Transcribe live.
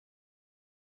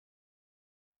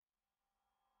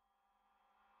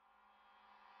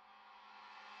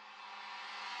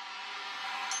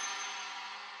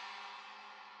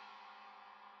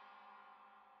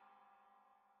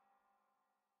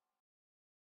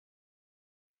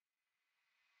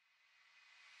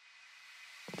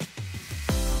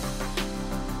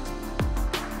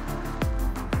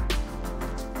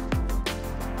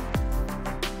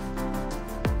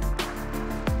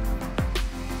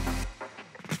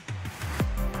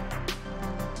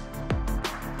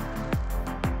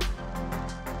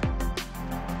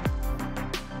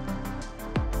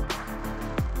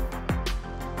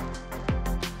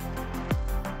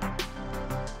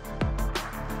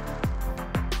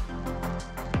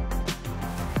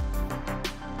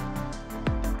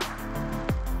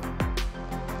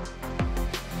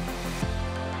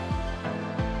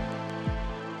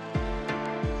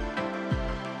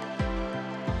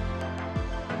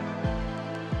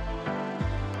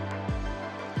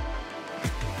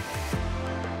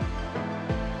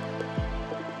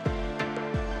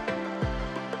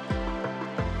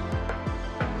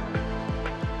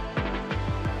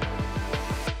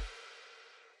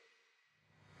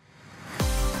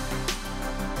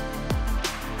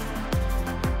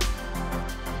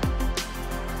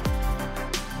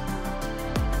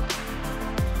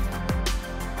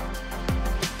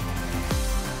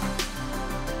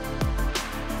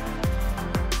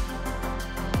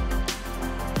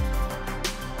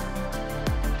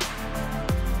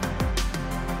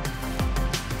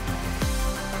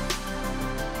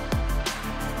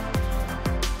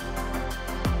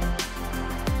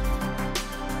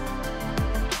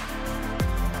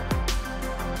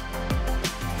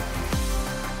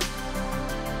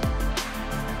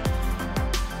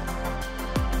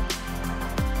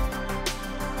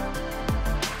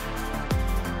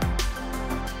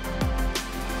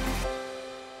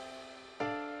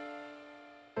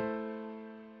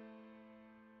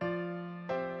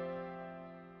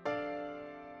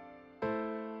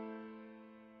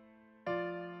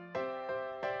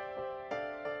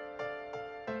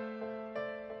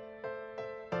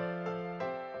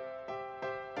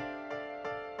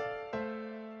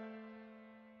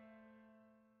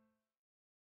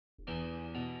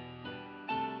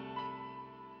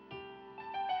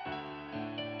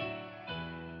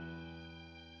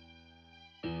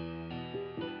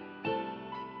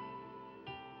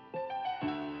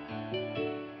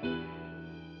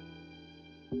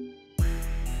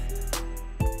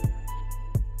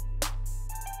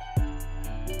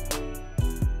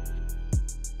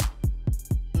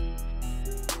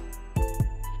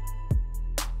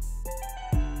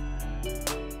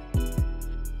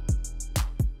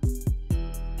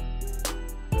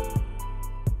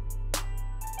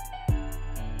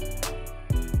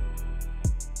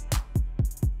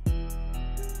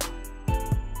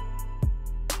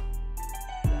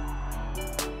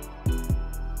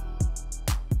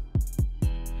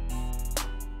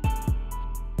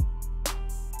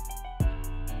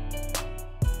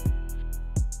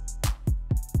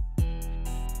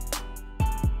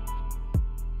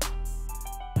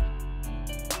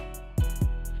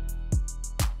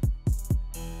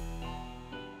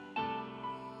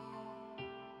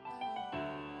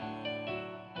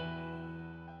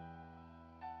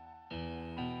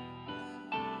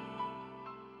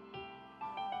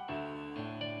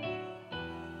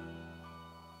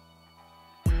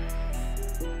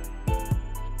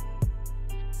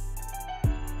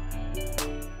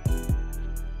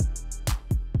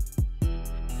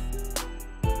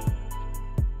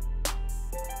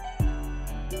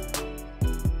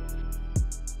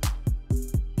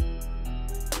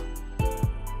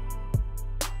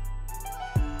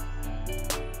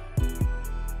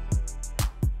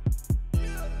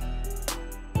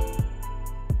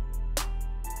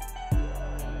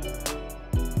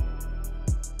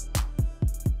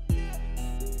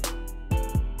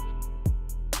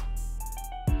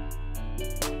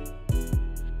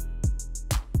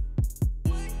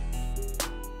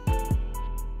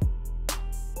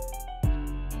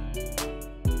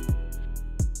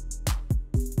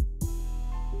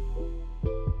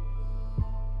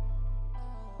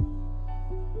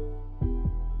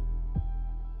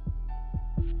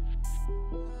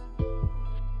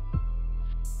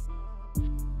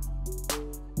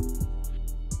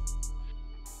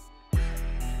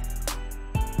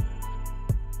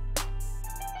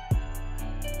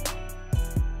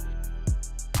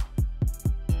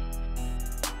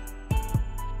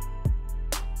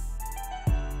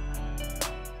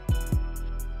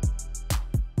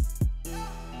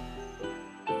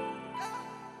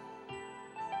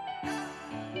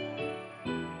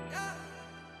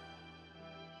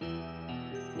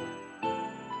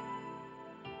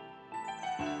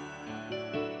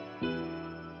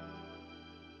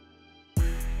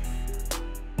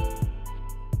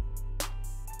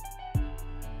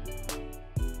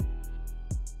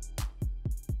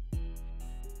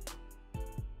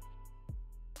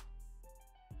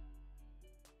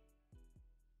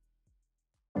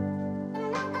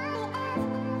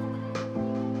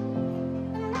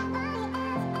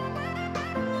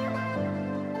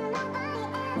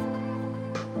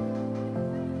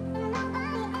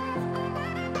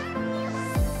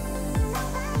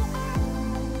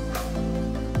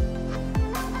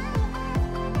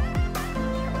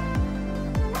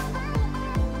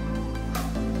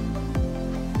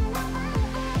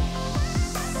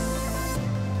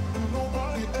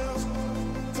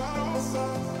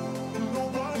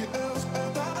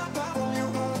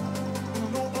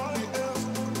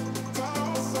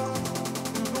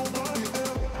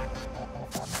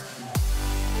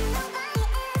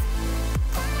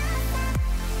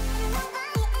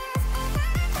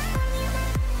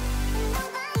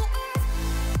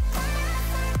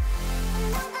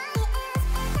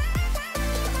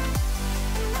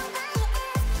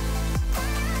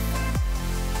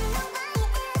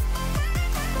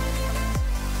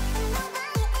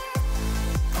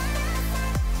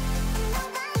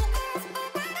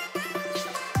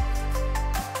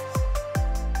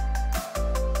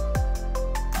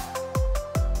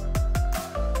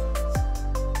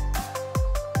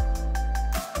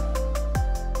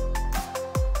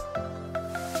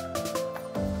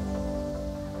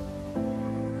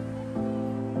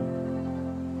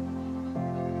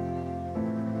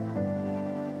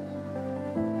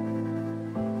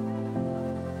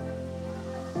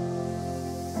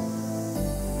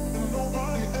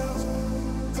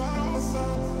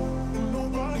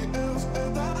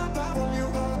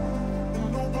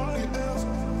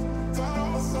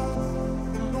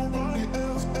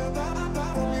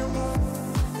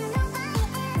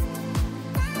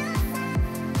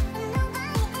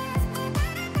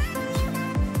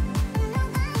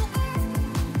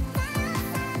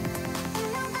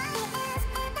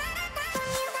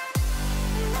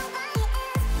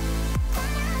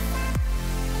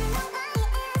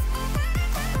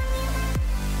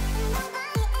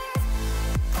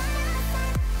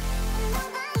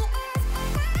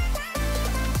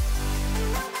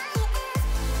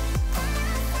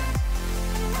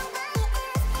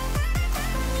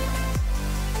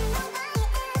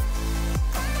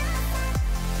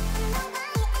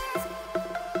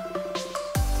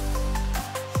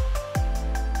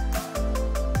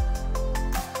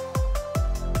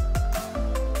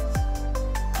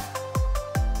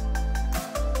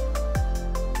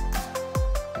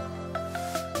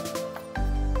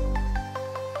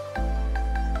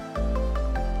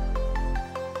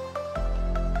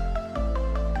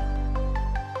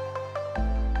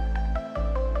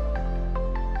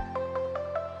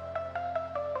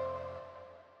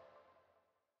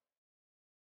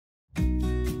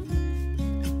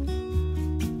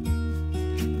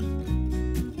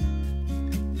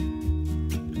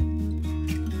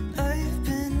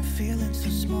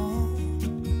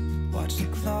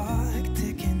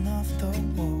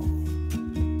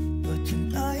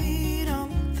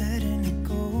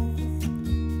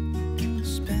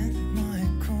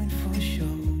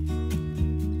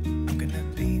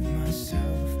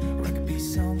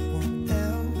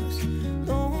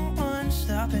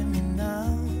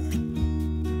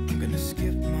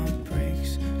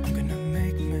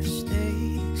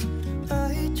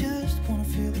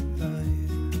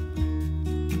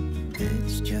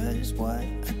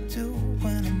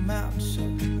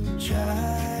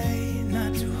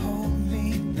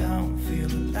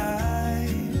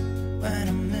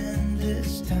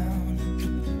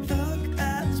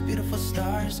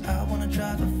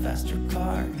drive a faster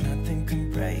car. Nothing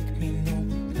can break me, no,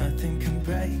 nothing can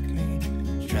break me.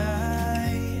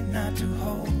 Try not to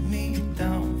hold me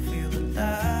down. Feel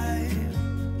alive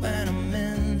when I'm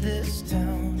in this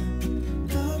town.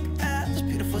 Look at these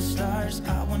beautiful stars.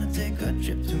 I wanna take a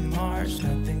trip to Mars.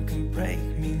 Nothing can break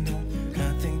me, no,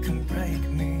 nothing can break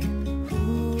me.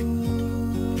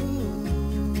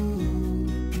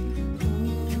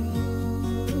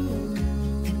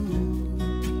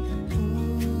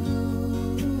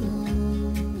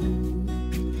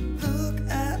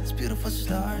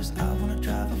 Stars, I wanna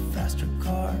drive a faster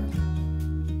car.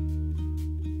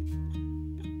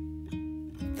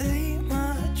 Lay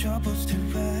my troubles to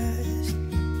rest.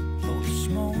 Blow the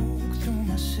smoke through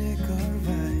my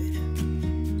cigarette.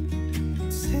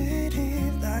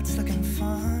 City lights looking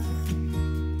fine,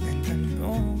 and I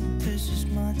know this is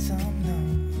my time now.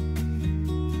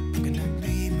 I'm gonna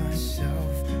be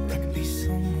myself, or I could be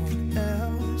someone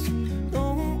else. No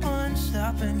one's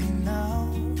stopping me now.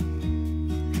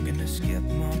 Skip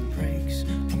my breaks,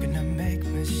 I'm gonna make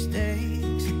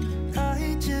mistakes.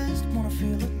 I just wanna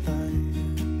feel alive.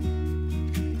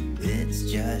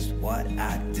 It's just what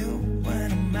I do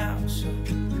when I'm out. So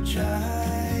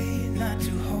try not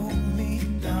to hold me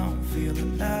down. Feel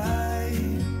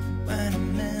alive when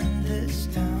I'm in this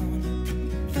town.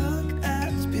 Look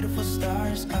at these beautiful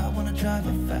stars. I wanna drive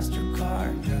a faster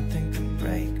car. Nothing can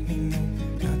break me, no,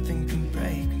 nothing can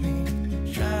break me.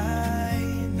 Try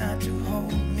not to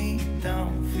hold me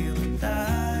down, feel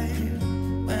alive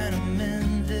when I'm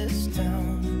in this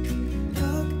town.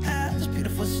 Look at these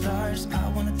beautiful stars. I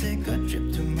wanna take a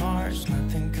trip to Mars.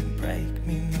 Nothing can break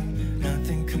me, no,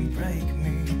 nothing can break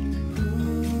me.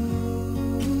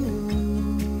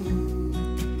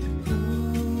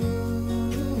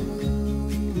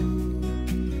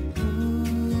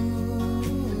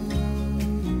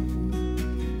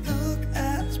 Look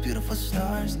at these beautiful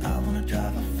stars. I wanna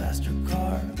drive a faster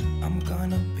car. I'm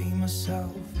gonna be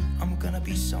myself, I'm gonna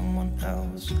be someone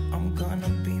else. I'm gonna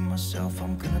be myself,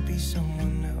 I'm gonna be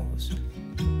someone else.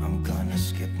 I'm gonna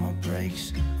skip my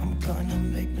breaks, I'm gonna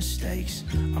make mistakes.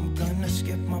 I'm gonna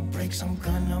skip my breaks, I'm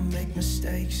gonna make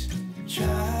mistakes.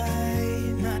 Try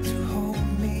not to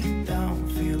hold me